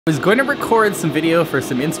I was going to record some video for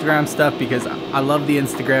some Instagram stuff because I love the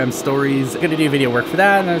Instagram stories. I'm gonna do video work for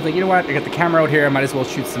that, and I was like, you know what? I got the camera out here. I might as well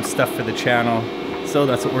shoot some stuff for the channel. So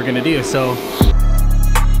that's what we're gonna do. So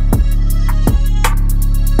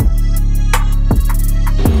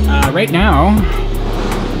right now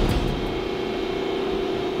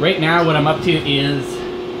what I'm up to is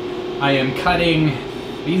I am cutting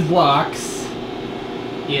these blocks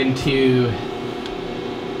into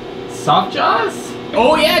soft jaws.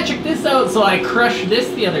 Oh yeah, check this out. So I crushed this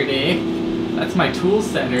the other day. That's my tool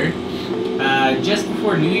center. Just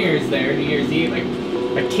before New Year's Eve,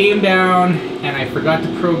 I came down and I forgot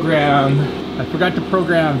to program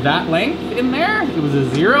that length in there. It was a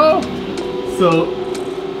 0. So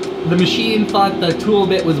the machine thought the tool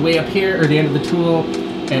bit was way up here, or the end of the tool,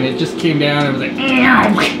 and it just came down and was like,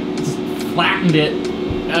 just flattened it.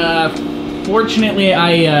 Fortunately,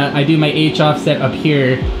 I do my H offset up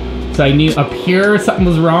here, so I knew up here something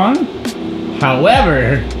was wrong.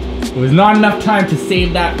 However, it was not enough time to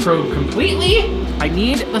save that probe completely. I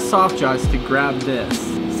need the soft jaws to grab this.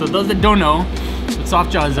 So those that don't know what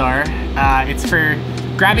soft jaws are, it's for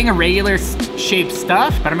grabbing a regular shaped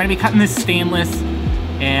stuff, but I'm gonna be cutting this stainless,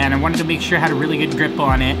 and I wanted to make sure I had a really good grip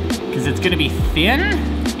on it because it's gonna be thin.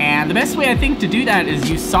 And the best way I think to do that is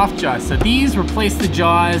use soft jaws. So these replace the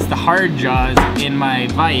jaws, the hard jaws in my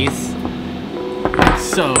vise.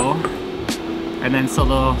 So, and then so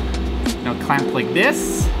they'll clamp like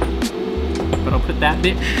this, but I'll put that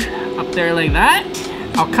bit up there like that.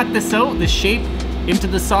 I'll cut this out, the shape, into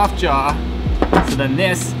the soft jaw. So then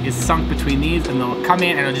this is sunk between these, and they'll come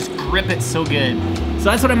in and it'll just grip it so good. So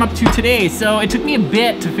that's what I'm up to today. So it took me a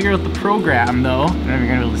bit to figure out the program though. I don't know if you're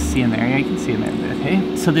gonna be able to see in there. Yeah, you can see in there a bit, hey?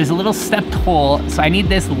 So there's a little stepped hole. So I need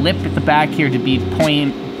this lip at the back here to be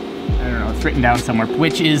point, I don't know, it's written down somewhere,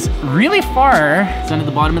 which is really far. So under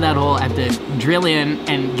the bottom of that hole, I have to drill in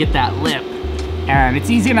and get that lip. And it's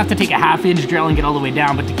easy enough to take a 1/2 inch drill and get all the way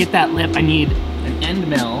down, but to get that lip, I need an end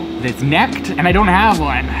mill that's necked, and I don't have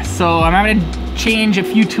one. So I'm having to change a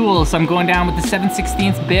few tools. So I'm going down with the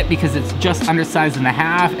 7/16 bit because it's just undersized in the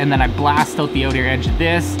half, and then I blast out the outer edge of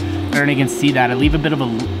this. I don't know if you can see that. I leave a bit of a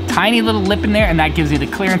tiny little lip in there, and that gives me the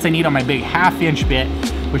clearance I need on my big 1/2 inch bit,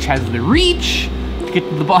 which has the reach to get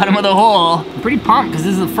to the bottom of the hole. I'm pretty pumped because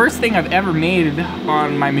this is the first thing I've ever made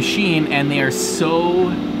on my machine, and they are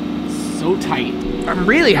so tight. I'm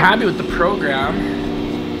really happy with the program.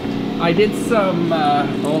 I did some,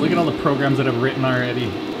 oh, look at all the programs that I've written already.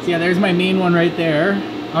 So yeah, there's my main one right there,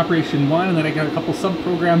 Operation 1, and then I got a couple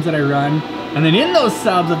sub-programs that I run. And then in those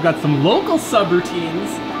subs, I've got some local sub-routines,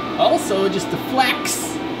 also just to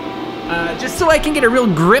flex, just so I can get a real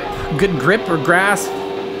grip, good grip or grasp.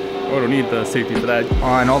 Oh, I don't need the safety for that.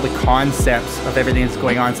 On all the concepts of everything that's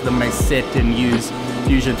going on, so then when I sit and use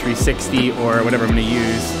Fusion 360 or whatever I'm gonna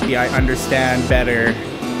use, I understand better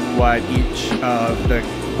what each of the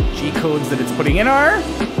G-codes that it's putting in are,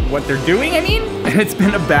 what they're doing, I mean. And it's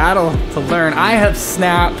been a battle to learn. I have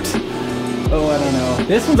snapped, oh, I don't know.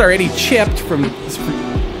 This one's already chipped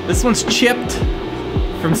this one's chipped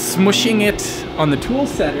from smushing it on the tool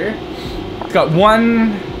setter. It's got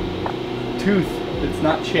one tooth that's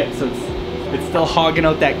not chipped, so it's still hogging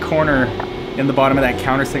out that corner in the bottom of that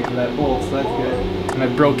countersink of that bolt, so that's good. And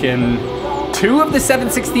I've broken 2 of the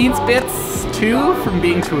 7/16 bits, 2 from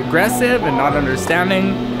being too aggressive and not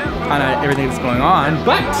understanding kind of everything that's going on,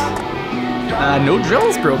 but no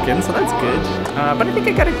drill's broken, so that's good. But I think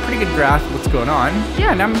I got a pretty good grasp of what's going on.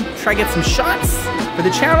 Yeah, and I'm trying to get some shots for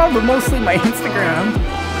the channel, but mostly my Instagram. I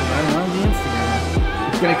love the Instagram.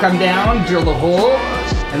 It's gonna come down, drill the hole,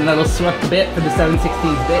 and then that'll swap the bit for the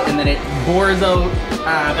 7/16 bit, and then it bores out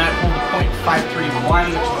that hole to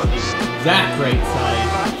 .531, which is the exact right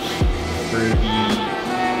size for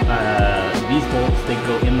these bolts. They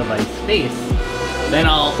go in the vise face. Then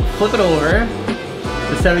I'll flip it over.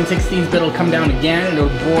 The 7/16 bit will come down again, and it'll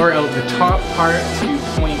bore out the top part to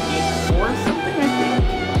 .84 something, I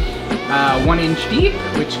think. 1 inch deep,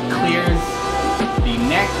 which clears the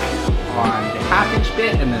neck on the 1/2 inch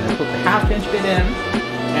bit, and then I put the 1/2 inch bit in,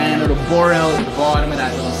 and it'll bore out the bottom of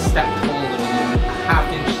that little stepped hole. It'll do a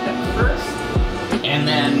 1/2 inch step first, and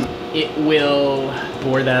then it will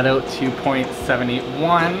bore that out to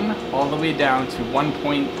 .781 all the way down to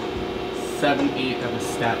 1.78 of a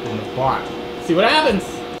step in the bottom. See what happens.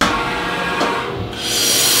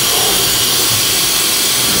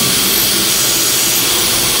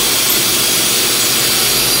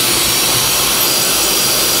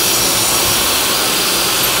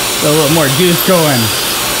 A little more juice going.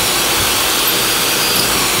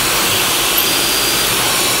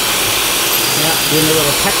 Yeah, doing a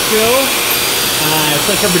little tech drill. It's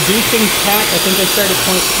like a reducing tech. I think I started at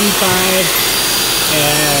 0.35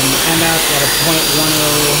 and end up at a 0.10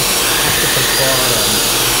 at the bottom.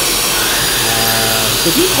 The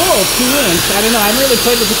deep hole, 2 inch. I don't know. I haven't really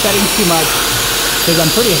played with the settings too much because I'm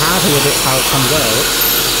pretty happy with it how it comes out.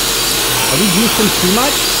 Are we juicing too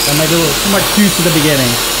much? That might be a little too much juice at the beginning.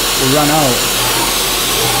 We'll run out.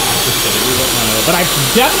 But I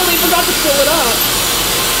definitely forgot to fill it up.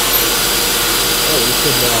 Oh, we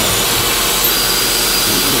should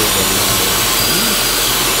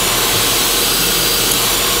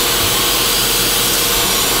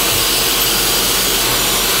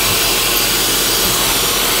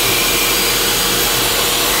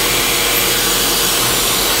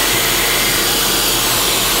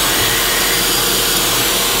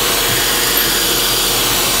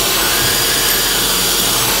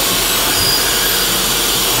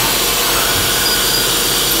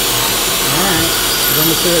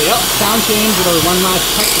yep, sound change with our one last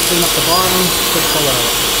check to clean up the bottom. Should pull out.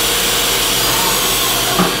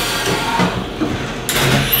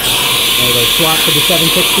 There we go, swap for the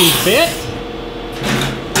 7/16 bit.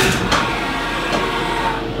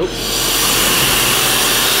 Oops.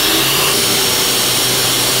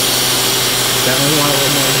 Definitely want a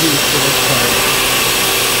little more juice for this part.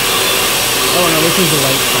 Oh no, this is the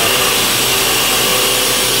light part.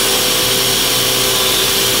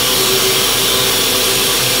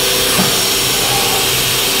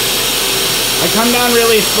 I come down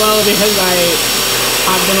really slow because I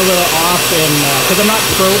have been a little off in, because I'm not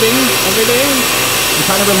probing every day. I'm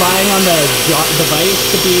kind of relying on the device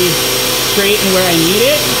to be straight and where I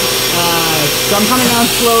need it. So I'm coming down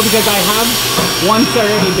slow because I have once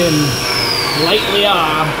already been lightly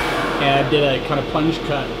off and did a kind of plunge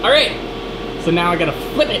cut. All right, so now I gotta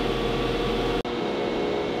flip it.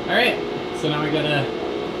 All right, so now I gotta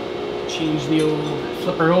change the old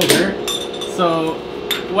flipper over. So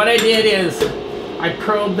what I did is I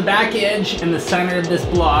probed the back edge in the center of this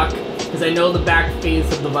block because I know the back face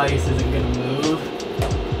of the vise isn't going to move.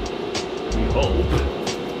 We hope.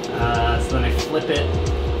 So then I flip it,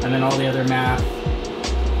 and then all the other math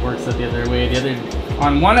works out the other way.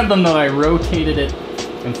 On one of them though, I rotated it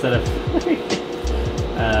instead of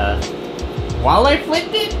while I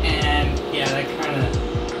flipped it, and yeah, that kind of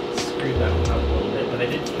screwed that one up a little bit, but I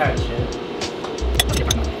did catch it.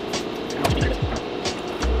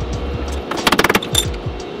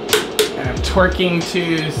 I'm torquing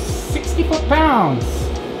to 60 foot-pounds.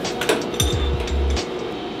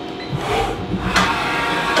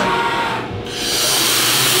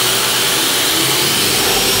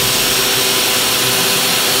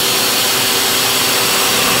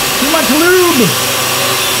 Too much lube!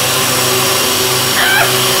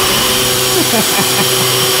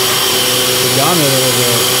 It's gone a little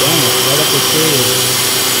bit. Dang it, right up the sleeve.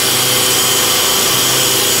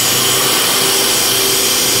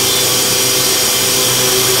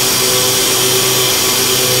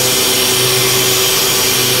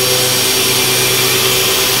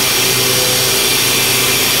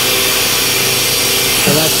 So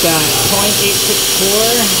that's 0.864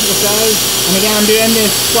 it does. And again, I'm doing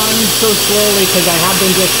this plunge so slowly because I have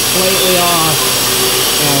been just slightly off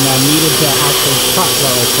and I needed to actually cut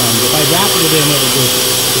while I plunge. If I rapid it in, it would just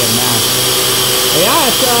be a mess. But yeah,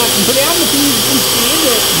 it's, I'm pretty happy with these. You can see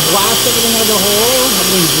it blasts everything out of the hole.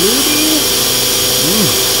 Everything's looby.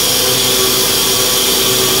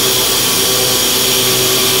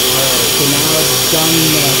 Alright, so now it's done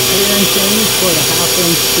clearancing for the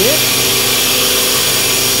 1/2 inch bit.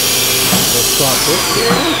 Let's swap this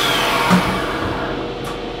here.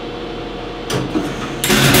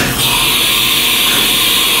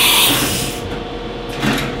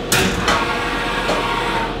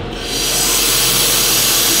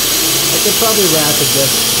 I could probably rapid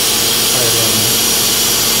this part in,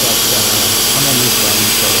 but I'm gonna use one,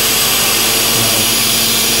 so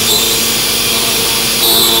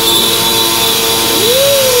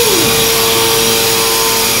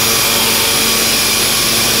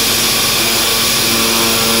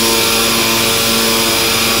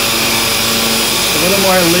a little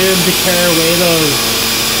more lube to carry away those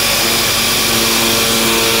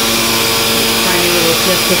tiny little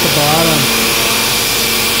chips at the bottom.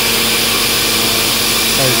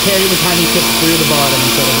 Or carry the tiny chips through the bottom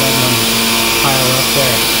instead of letting them pile up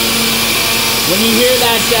there. When you hear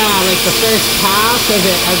that, like the first pass as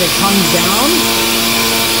it comes down,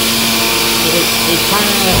 it kind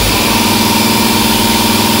of,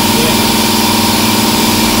 yeah.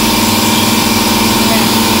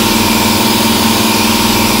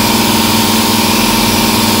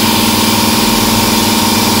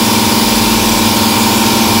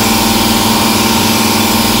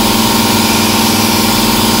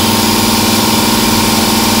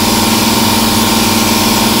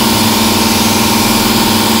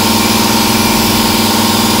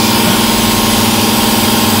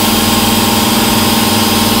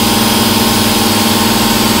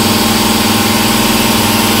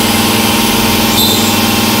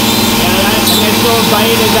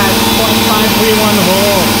 is that 0.531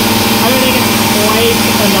 hole. I don't think it's quite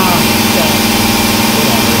enough to,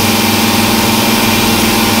 whatever.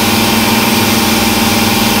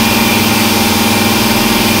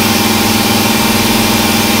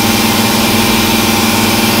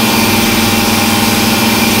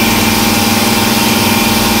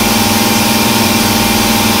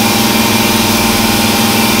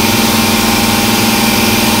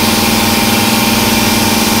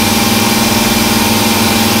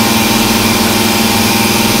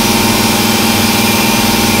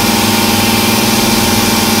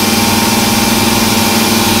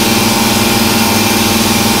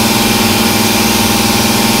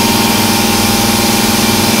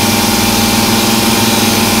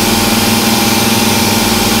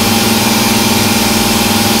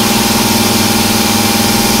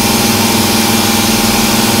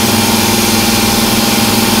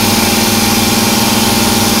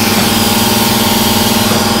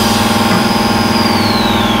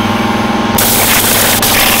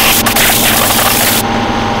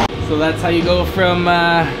 So that's how you go from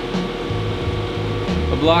a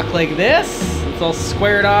block like this. It's all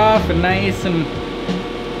squared off and nice and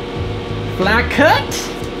flat cut.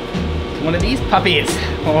 To one of these puppies.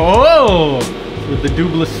 Oh, with the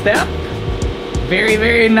double step. Very,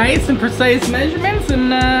 very nice and precise measurements,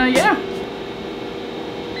 and yeah.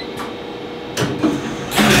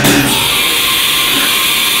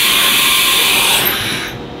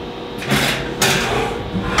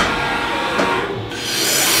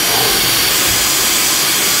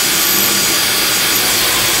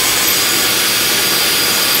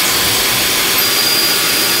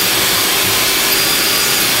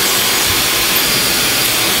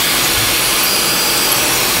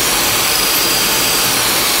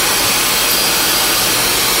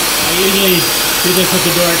 I usually do this with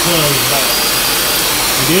the door closed, but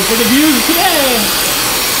I do it for the views today.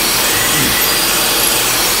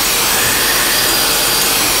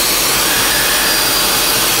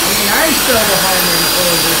 I mean, I'm still the harder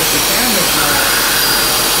enclosure with the canvas now.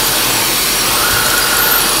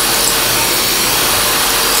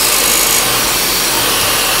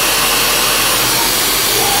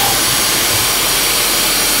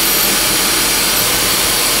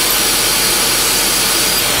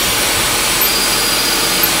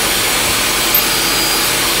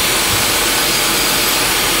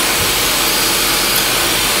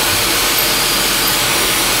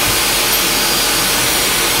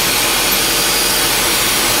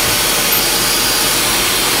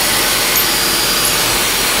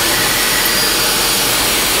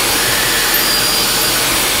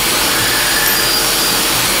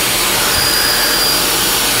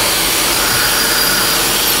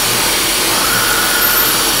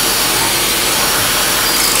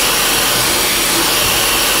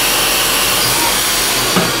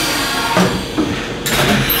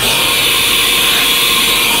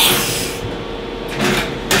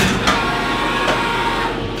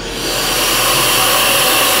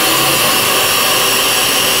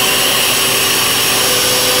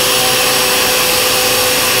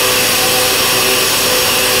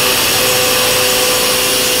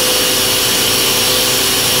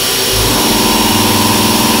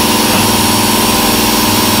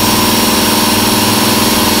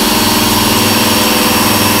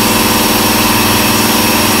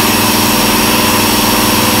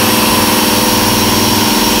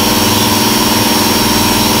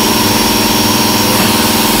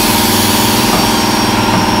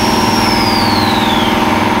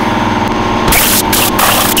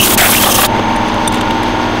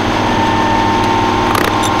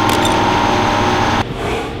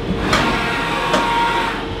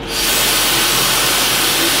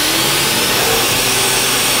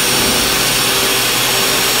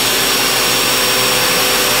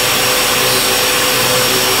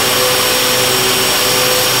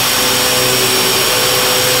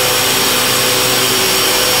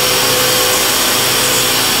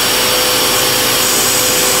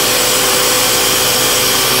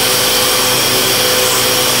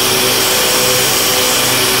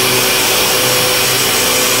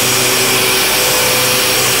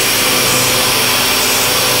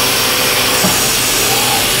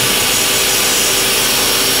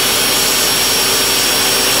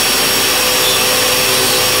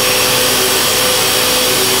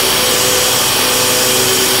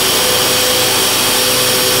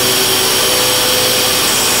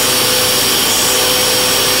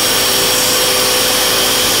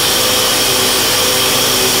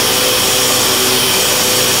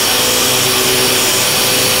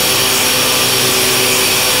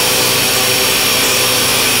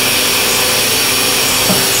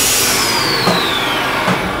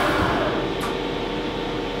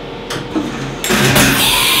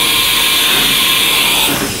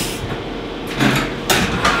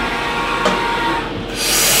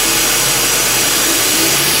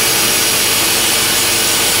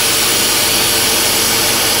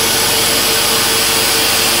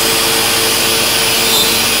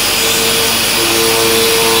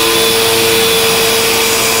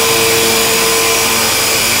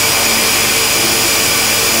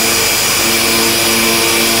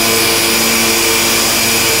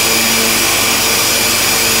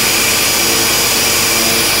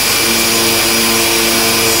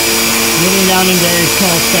 very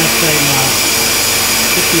small sets right now.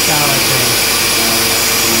 60 thou, I think.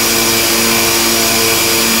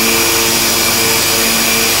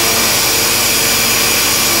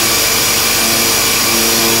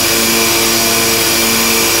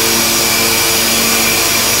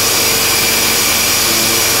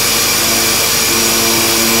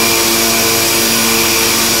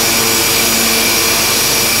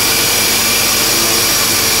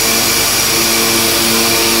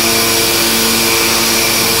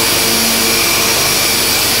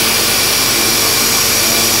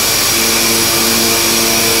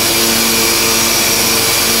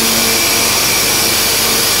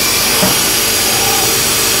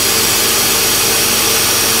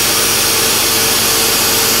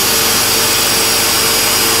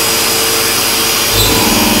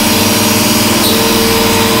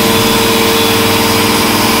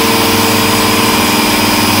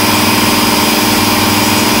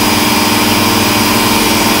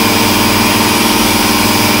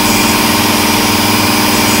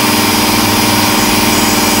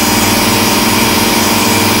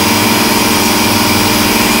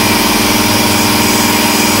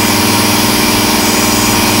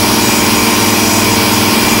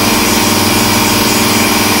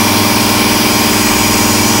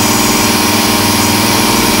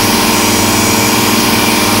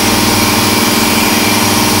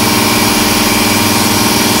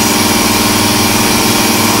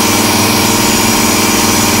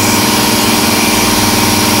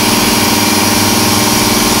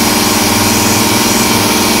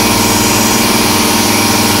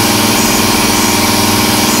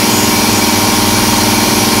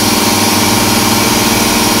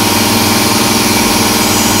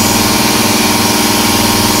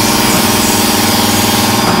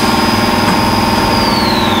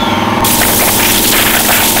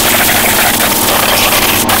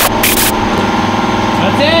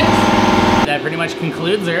 Much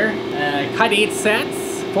concludes her. Cut 8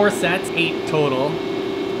 sets, 4 sets, 8 total.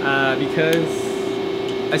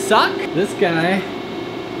 Because I suck. This guy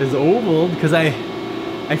is ovaled because I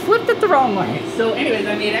flipped it the wrong way. So anyways,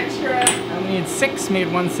 I made extra. I made 6,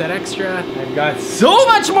 made 1 set extra. I've got so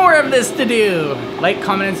much more of this to do. Like,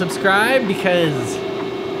 comment, and subscribe because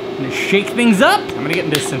I'm gonna shake things up. I'm gonna get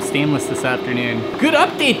into some stainless this afternoon. Good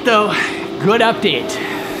update though. Good update.